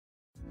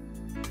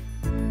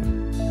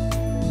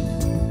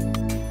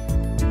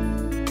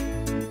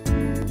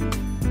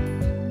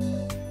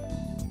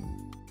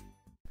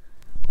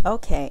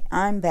Okay,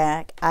 I'm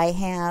back. I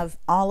have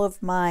all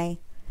of my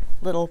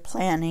little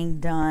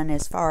planning done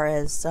as far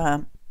as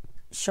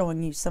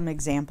showing you some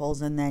examples,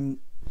 and then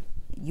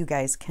you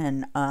guys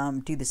can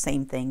do the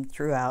same thing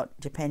throughout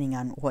depending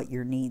on what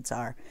your needs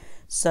are.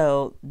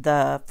 So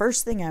the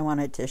first thing I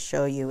wanted to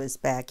show you is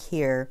back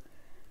here.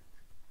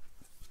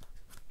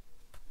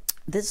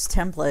 This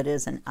template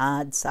is an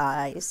odd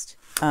sized.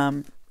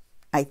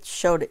 I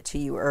showed it to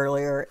you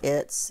earlier.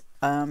 It's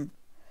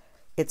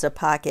a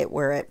pocket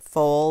where it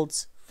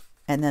folds,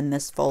 and then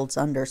this folds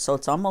under, so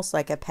it's almost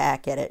like a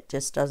packet. It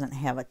just doesn't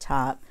have a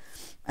top,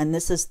 and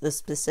this is the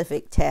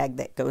specific tag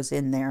that goes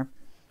in there.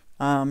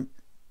 I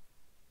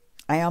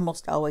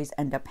almost always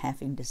end up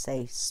having to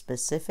say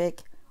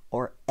specific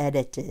or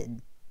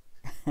edited.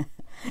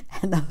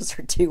 And those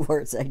are two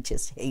words I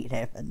just hate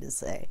having to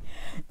say.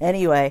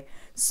 Anyway,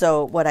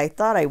 so what I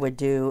thought I would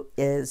do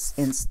is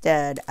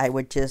instead I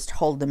would just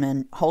hold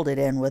it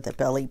in with a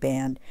belly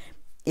band.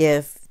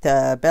 If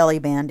the belly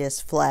band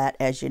is flat,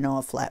 as you know,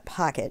 a flat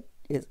pocket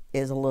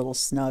is a little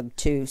snug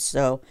too.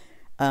 So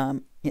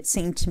it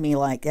seemed to me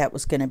like that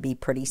was going to be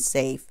pretty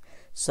safe.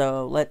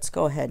 So let's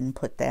go ahead and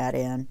put that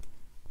in.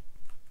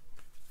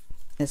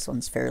 This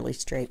one's fairly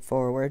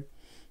straightforward.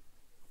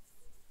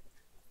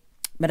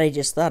 But I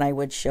just thought I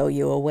would show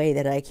you a way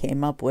that I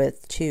came up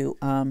with to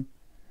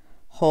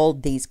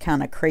hold these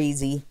kind of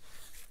crazy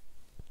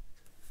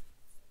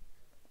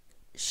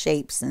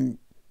shapes and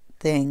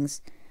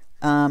things.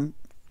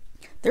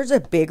 There's a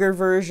bigger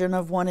version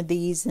of one of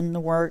these in the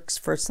works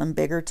for some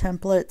bigger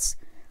templates.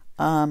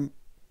 But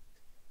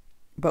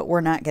we're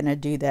not going to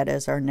do that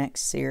as our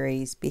next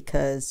series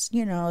because,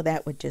 you know,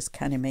 that would just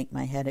kind of make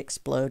my head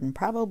explode, and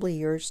probably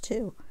yours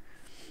too.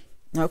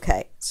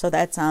 Okay, so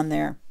that's on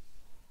there.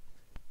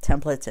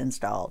 Templates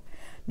installed.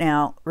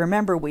 Now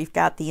remember, we've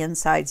got the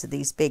insides of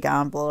these big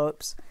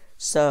envelopes.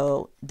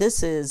 So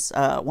this is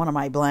one of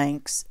my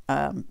blanks,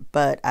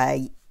 but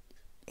I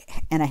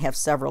have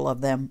several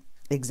of them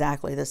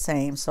exactly the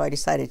same, so I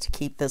decided to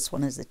keep this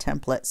one as a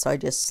template. So I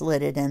just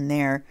slid it in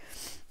there,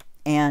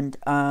 and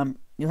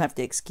you'll have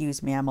to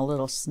excuse me, I'm a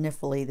little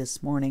sniffly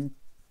this morning.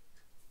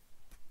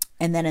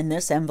 And then in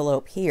this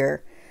envelope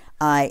here,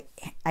 I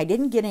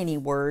didn't get any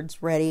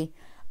words ready.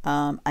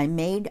 I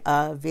made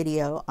a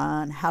video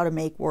on how to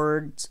make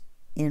words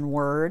in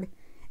Word,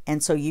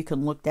 and so you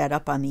can look that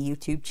up on the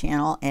YouTube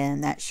channel,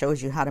 and that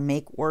shows you how to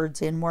make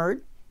words in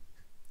Word.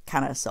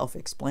 Kind of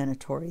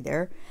self-explanatory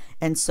there.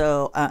 And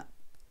so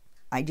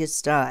I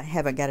just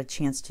haven't got a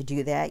chance to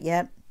do that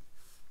yet.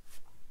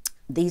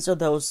 These are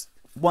those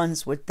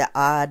ones with the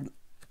odd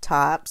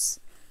tops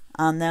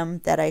on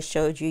them that I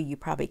showed you. You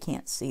probably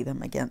can't see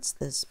them against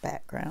this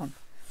background.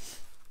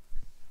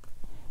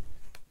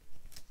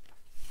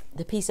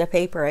 The piece of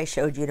paper I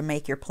showed you to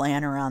make your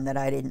planner on that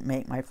I didn't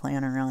make my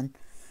planner on.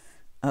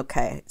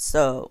 Okay,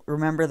 so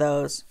remember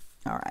those.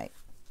 All right,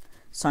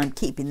 so I'm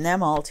keeping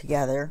them all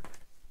together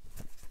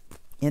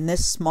in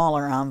this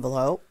smaller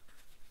envelope,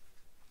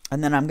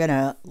 and then I'm going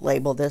to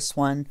label this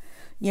one,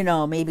 you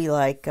know, maybe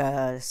like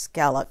a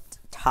scalloped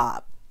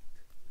top,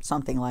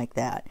 something like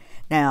that.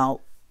 Now,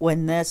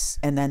 when this,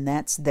 and then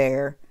that's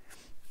there,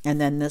 and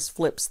then this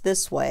flips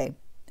this way,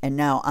 and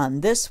now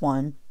on this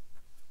one,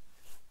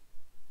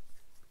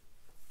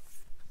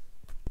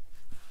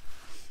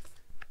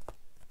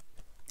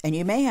 and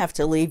you may have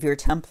to leave your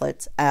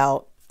templates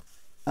out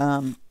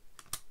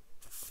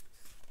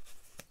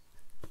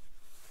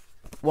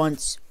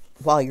once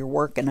while you're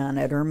working on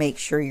it, or make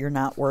sure you're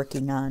not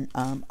working on,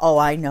 oh,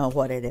 I know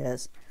what it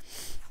is.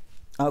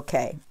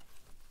 Okay,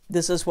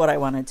 this is what I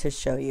wanted to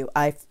show you.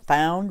 I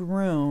found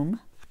room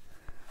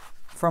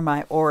for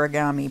my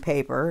origami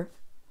paper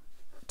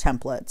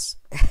templates,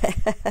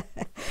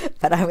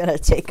 but I'm going to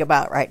take them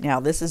out right now.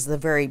 This is the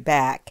very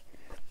back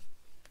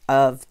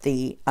of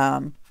the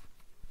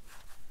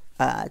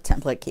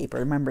template keeper.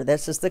 Remember,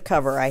 this is the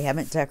cover. I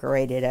haven't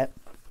decorated it.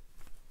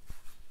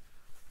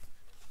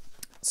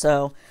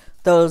 So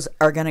those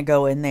are going to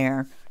go in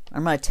there.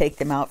 I'm going to take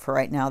them out for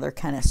right now. They're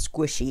kind of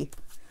squishy.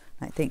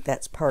 I think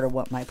that's part of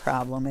what my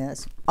problem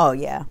is. Oh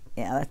yeah,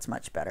 that's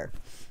much better.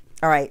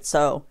 All right,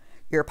 so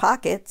your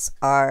pockets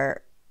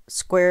are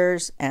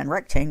squares and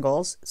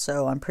rectangles,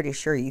 so I'm pretty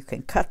sure you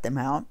can cut them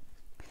out.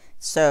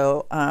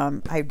 So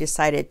I've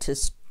decided to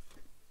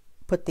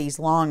put these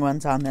long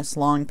ones on this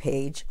long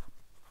page.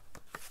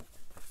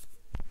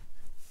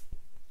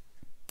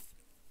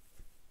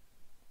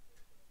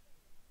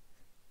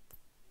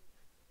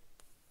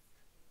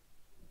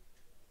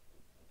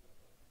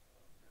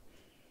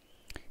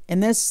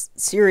 And this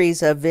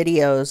series of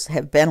videos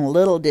have been a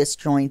little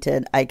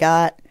disjointed. I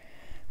got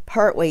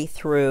partway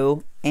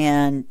through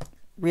and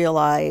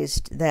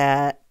realized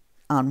that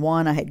on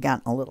one I had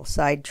gotten a little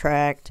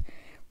sidetracked.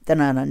 Then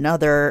on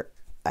another,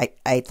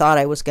 I thought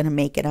I was going to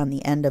make it on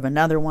the end of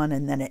another one,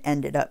 and then it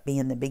ended up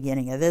being the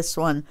beginning of this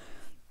one.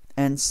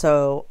 And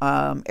so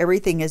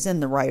everything is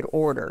in the right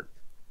order,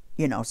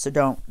 you know, so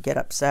don't get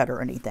upset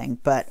or anything.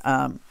 But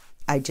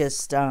I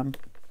just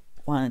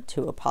wanted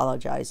to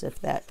apologize if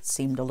that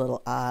seemed a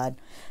little odd.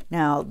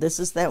 Now, this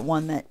is that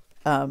one that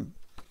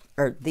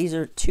or these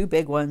are two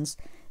big ones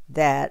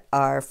that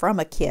are from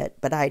a kit,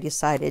 but I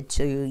decided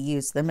to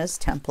use them as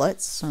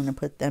templates. So I'm going to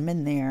put them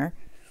in there.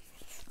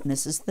 And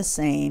this is the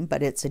same,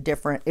 but it's a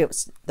different, it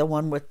was the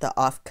one with the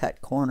offcut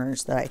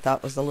corners that I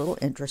thought was a little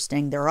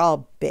interesting. They're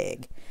all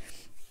big.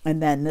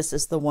 And then this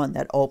is the one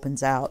that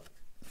opens out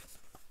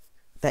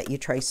that you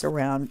trace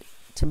around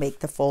to make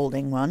the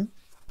folding one.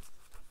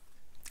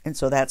 And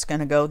so that's going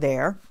to go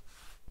there.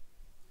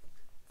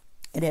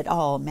 And it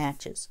all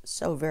matches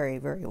so very,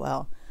 very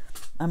well.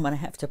 I'm going to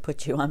have to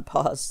put you on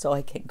pause so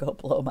I can go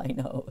blow my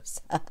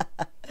nose.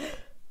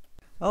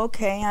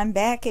 Okay, I'm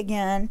back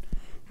again.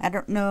 I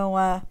don't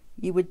know,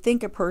 you would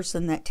think a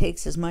person that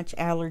takes as much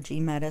allergy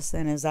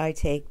medicine as I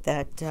take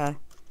that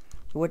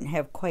wouldn't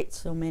have quite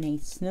so many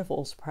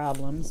sniffles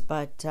problems,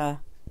 but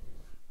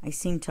I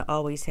seem to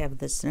always have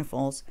the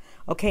sniffles.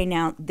 Okay,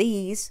 now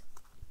these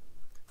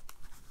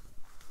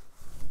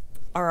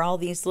are all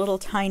these little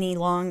tiny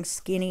long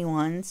skinny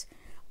ones.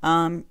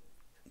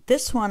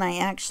 This one I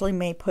actually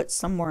may put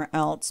somewhere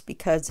else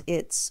because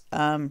it's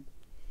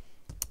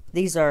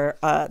these are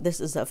this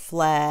is a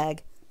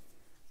flag.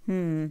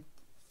 I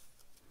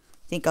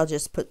think I'll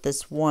just put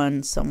this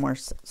one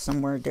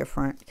somewhere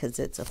different because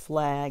it's a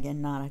flag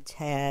and not a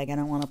tag. I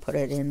don't want to put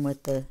it in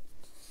with the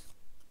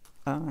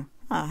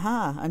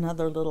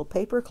another little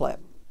paper clip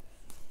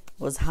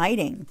was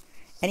hiding.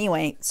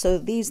 Anyway, so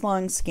these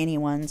long skinny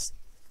ones,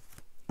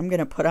 I'm going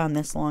to put on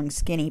this long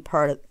skinny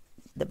part of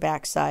the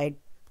back side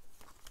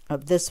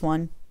of this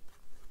one.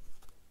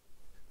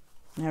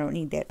 I don't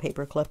need that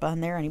paper clip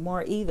on there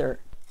anymore either.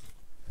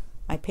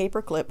 My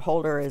paper clip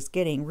holder is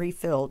getting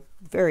refilled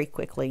very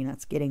quickly, and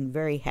it's getting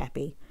very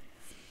happy.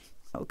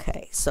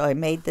 Okay, so I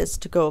made this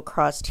to go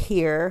across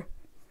here.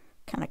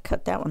 Kind of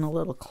cut that one a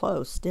little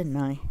close, didn't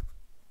I?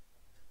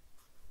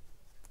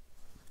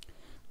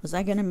 Was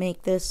I going to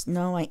make this?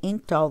 No, I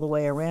inked all the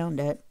way around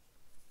it.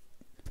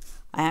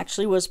 I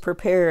actually was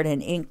prepared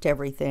and inked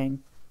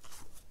everything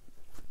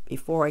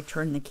before I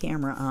turned the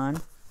camera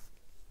on.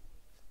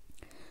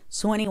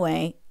 So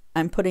anyway,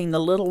 I'm putting the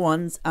little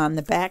ones on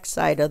the back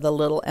side of the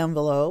little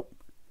envelope.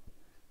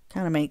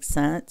 Kind of makes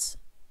sense.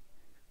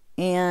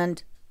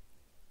 And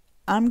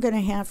I'm going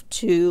to have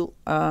to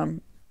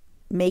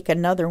make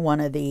another one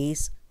of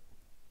these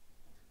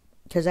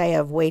because I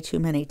have way too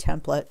many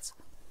templates.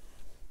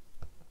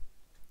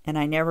 And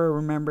I never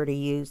remember to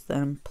use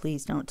them.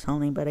 Please don't tell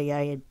anybody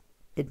I had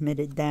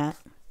admitted that.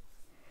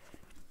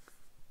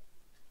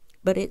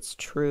 But it's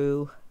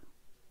true.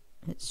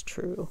 It's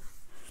true.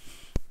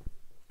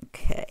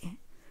 Okay.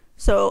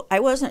 So I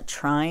wasn't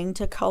trying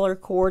to color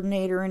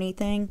coordinate or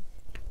anything,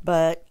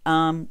 but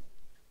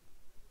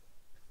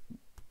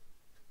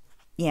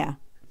yeah.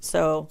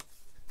 So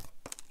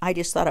I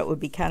just thought it would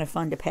be kind of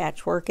fun to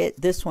patchwork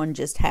it. This one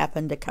just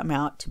happened to come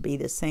out to be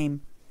the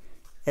same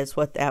as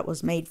what that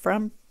was made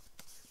from.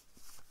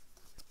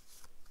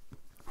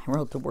 I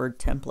wrote the word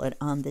template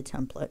on the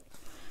template.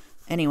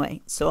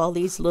 Anyway, so all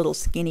these little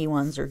skinny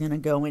ones are going to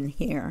go in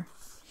here.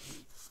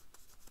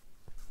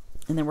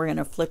 And then we're going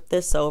to flip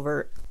this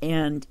over.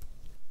 And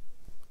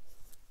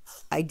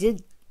I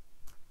did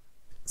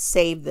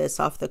save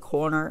this off the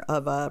corner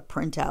of a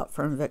printout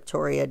from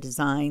Victoria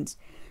Designs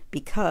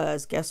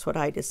because guess what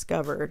I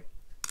discovered?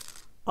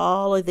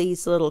 All of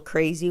these little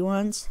crazy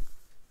ones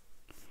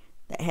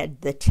that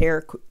had the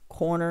tear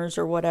corners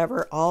or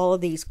whatever, all of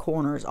these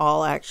corners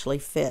all actually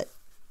fit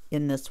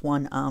in this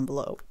one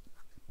envelope.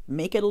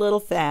 Make it a little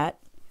fat,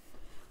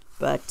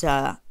 but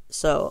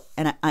so,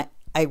 and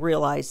I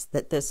realized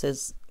that this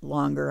is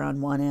longer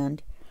on one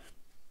end.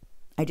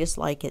 I just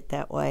like it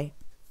that way.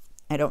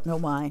 I don't know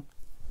why.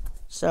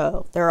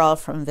 So they're all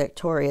from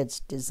Victoria's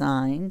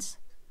Designs.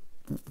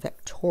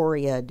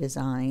 Victoria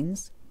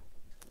Designs,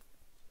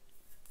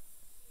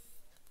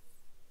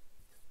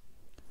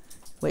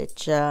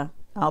 which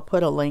I'll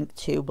put a link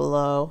to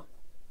below.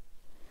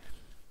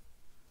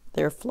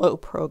 Their flow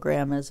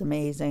program is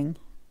amazing.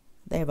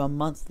 They have a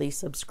monthly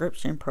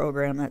subscription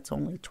program that's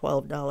only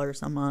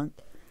 $12 a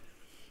month.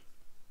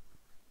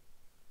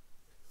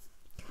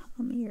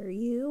 Come here,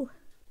 you.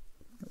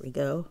 There we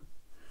go.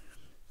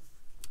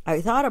 I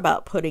thought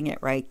about putting it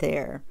right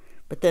there,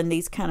 but then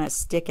these kind of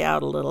stick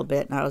out a little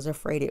bit, and I was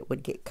afraid it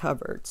would get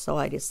covered, so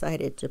I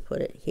decided to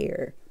put it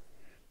here.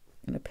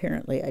 And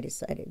apparently I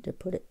decided to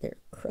put it there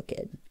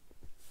crooked.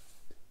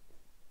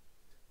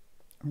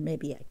 Or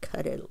maybe I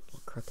cut it a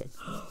little crooked.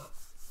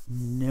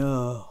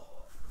 No,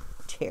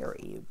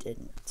 Terry, you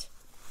didn't.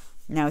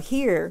 Now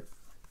here,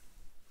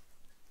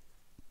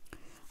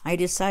 I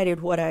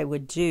decided what I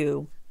would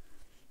do.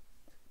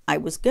 I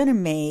was going to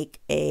make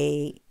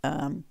a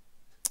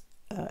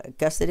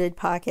gusseted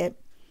pocket,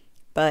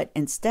 but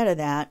instead of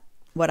that,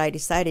 what I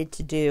decided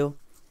to do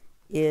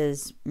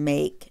is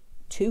make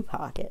two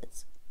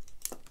pockets.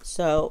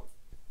 So,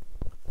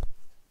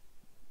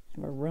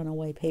 I have a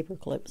runaway paper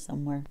clip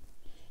somewhere.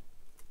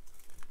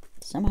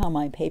 Somehow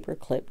my paper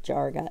clip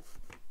jar got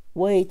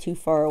way too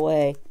far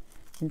away,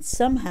 and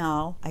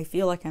somehow I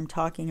feel like I'm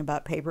talking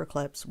about paper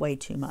clips way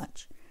too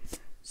much.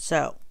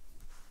 So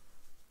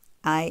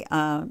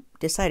I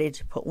decided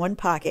to put one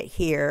pocket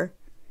here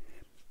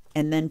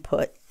and then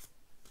put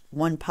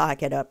one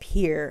pocket up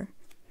here.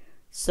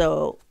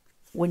 So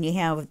when you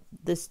have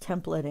this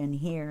template in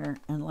here,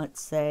 and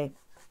let's say,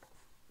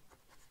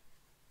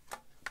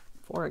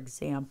 for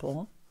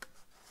example,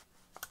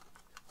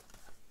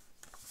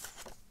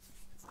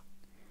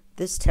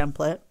 this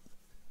template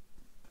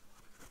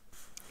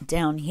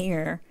down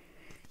here,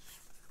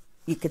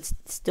 you could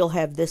still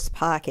have this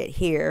pocket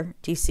here.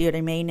 Do you see what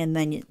I mean? And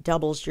then it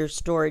doubles your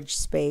storage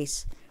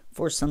space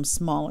for some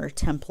smaller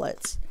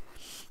templates.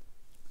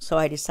 So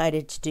I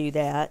decided to do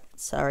that.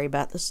 Sorry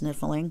about the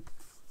sniffling.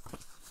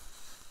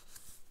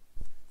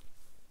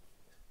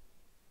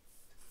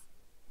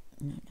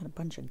 I got a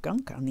bunch of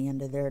gunk on the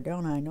end of there,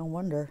 don't I? No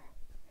wonder.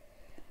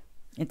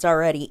 It's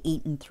already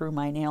eaten through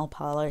my nail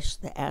polish,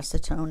 the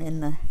acetone in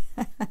the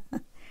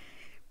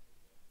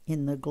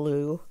in the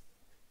glue.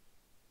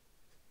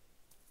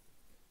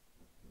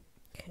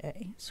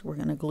 Okay, so we're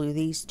going to glue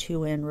these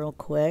two in real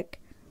quick.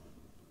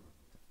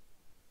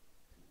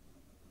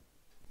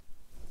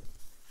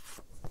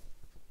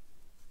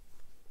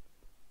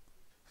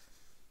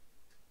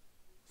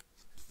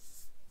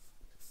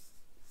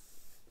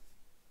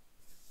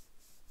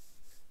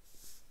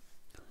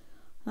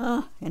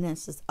 And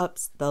this is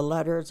the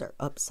letters are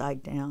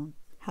upside down.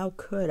 How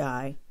could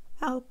I?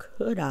 How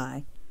could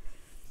I?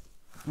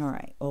 All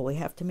right, well, we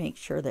have to make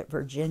sure that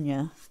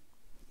Virginia,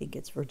 I think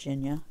it's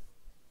Virginia,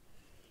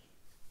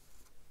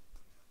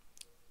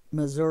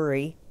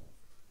 Missouri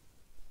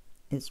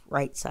is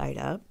right side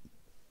up.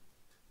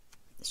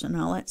 So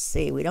now let's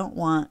see, we don't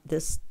want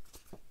this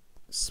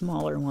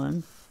smaller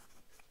one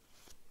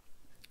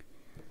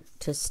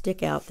to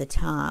stick out the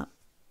top.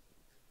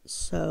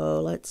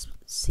 So let's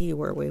see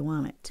where we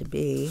want it to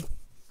be.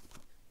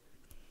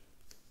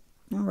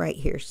 Well, right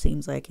here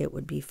seems like it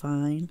would be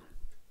fine.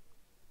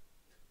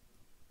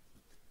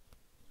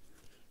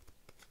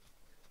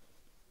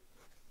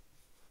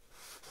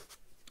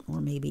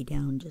 Or maybe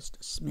down just a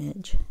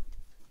smidge.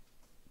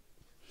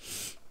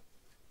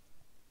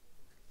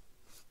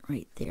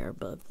 Right there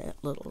above that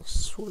little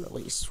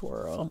swirly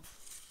swirl.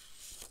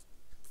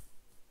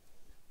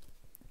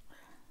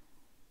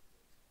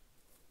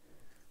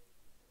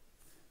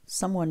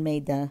 Someone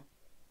made the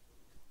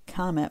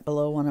comment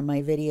below one of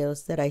my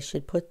videos that I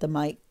should put the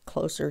mic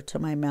closer to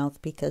my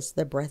mouth because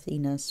the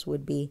breathiness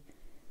would be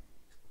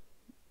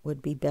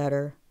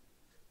better,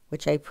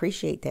 which I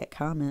appreciate that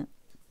comment,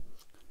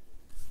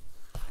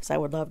 because I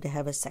would love to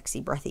have a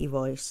sexy breathy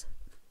voice,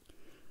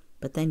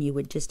 but then you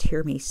would just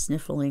hear me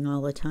sniffling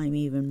all the time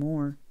even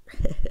more.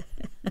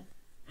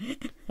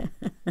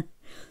 And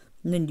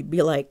then you'd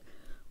be like,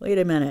 wait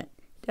a minute,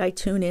 did I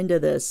tune into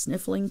the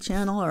sniffling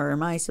channel, or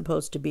am I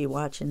supposed to be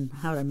watching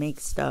how to make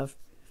stuff?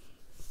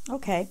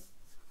 Okay,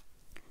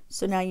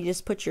 so now you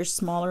just put your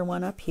smaller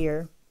one up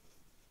here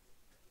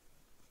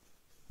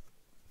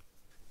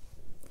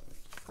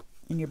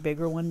and your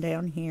bigger one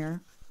down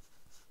here.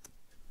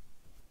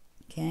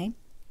 Okay,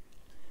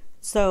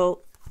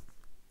 so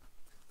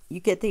you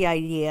get the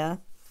idea.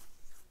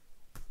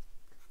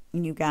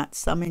 And you got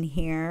some in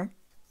here,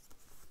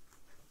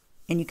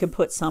 and you can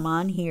put some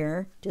on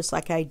here just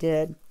like I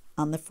did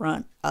on the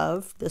front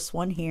of this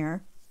one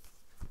here.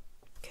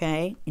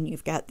 Okay, and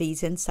you've got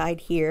these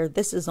inside here.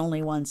 This is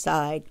only one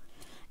side,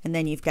 and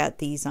then you've got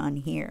these on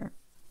here.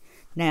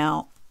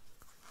 Now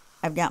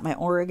I've got my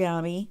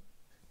origami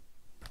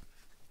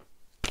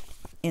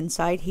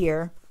inside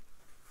here.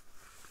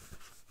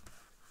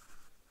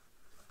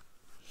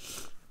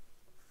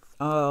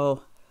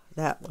 Oh,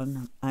 that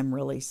one I'm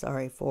really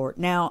sorry for.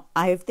 Now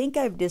I think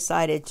I've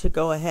decided to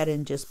go ahead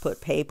and just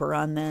put paper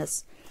on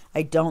this.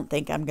 I don't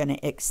think I'm going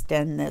to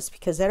extend this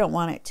because I don't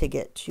want it to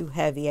get too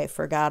heavy. I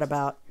forgot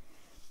about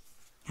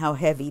how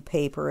heavy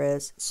paper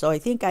is. So I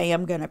think I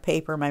am going to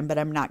paper mine, but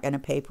I'm not going to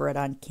paper it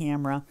on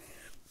camera.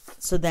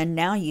 So then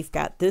now you've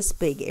got this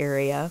big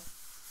area.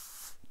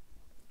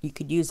 You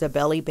could use a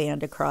belly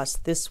band across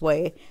this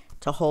way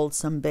to hold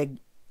some big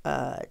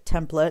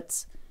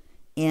templates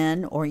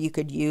in, or you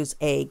could use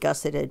a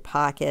gusseted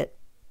pocket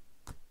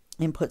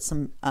and put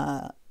some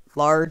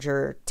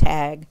larger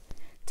tag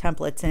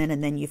templates in,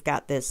 and then you've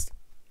got this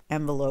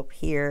envelope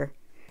here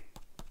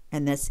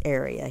and this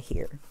area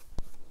here,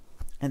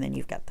 and then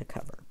you've got the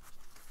cover.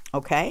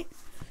 Okay,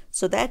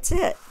 so that's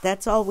it.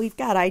 That's all we've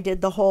got. I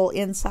did the whole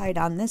inside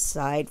on this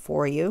side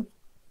for you.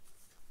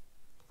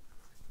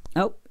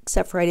 Oh,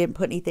 except for I didn't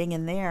put anything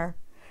in there.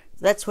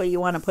 That's where you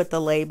want to put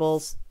the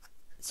labels,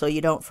 so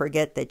you don't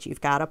forget that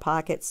you've got a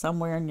pocket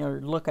somewhere and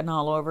you're looking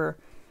all over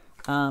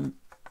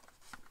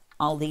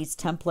all these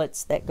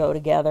templates that go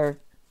together.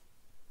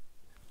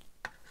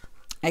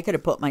 I could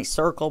have put my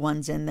circle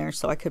ones in there,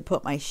 so I could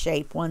put my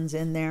shape ones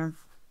in there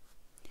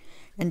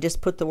and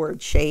just put the word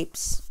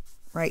shapes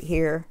right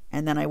here,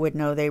 and then I would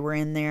know they were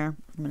in there.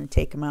 I'm going to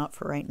take them out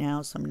for right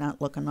now so I'm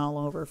not looking all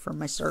over for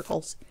my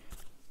circles.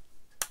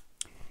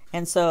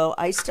 And so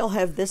I still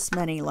have this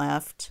many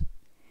left.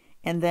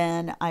 And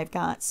then I've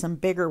got some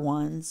bigger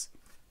ones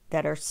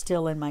that are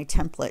still in my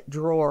template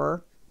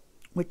drawer,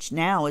 which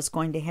now is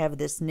going to have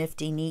this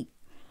nifty, neat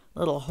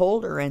little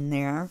holder in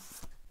there.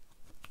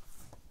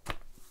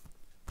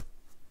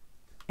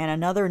 And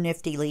another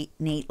nifty,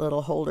 neat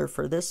little holder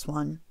for this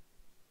one.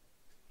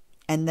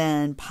 And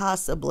then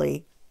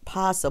possibly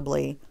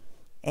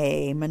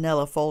a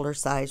manila folder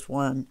sized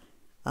one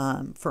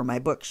for my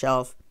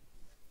bookshelf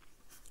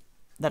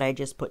that I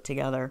just put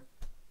together.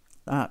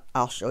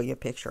 I'll show you a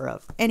picture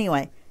of.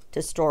 Anyway,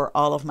 to store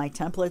all of my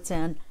templates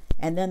in,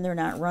 and then they're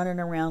not running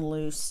around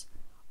loose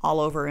all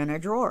over in a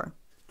drawer.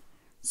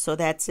 So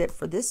that's it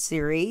for this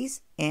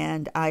series,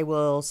 and I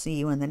will see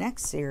you in the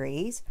next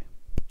series,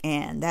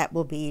 and that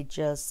will be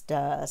just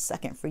a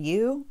second for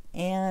you,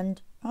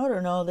 and I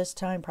don't know, this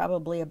time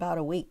probably about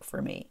a week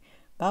for me.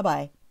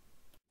 Bye-bye.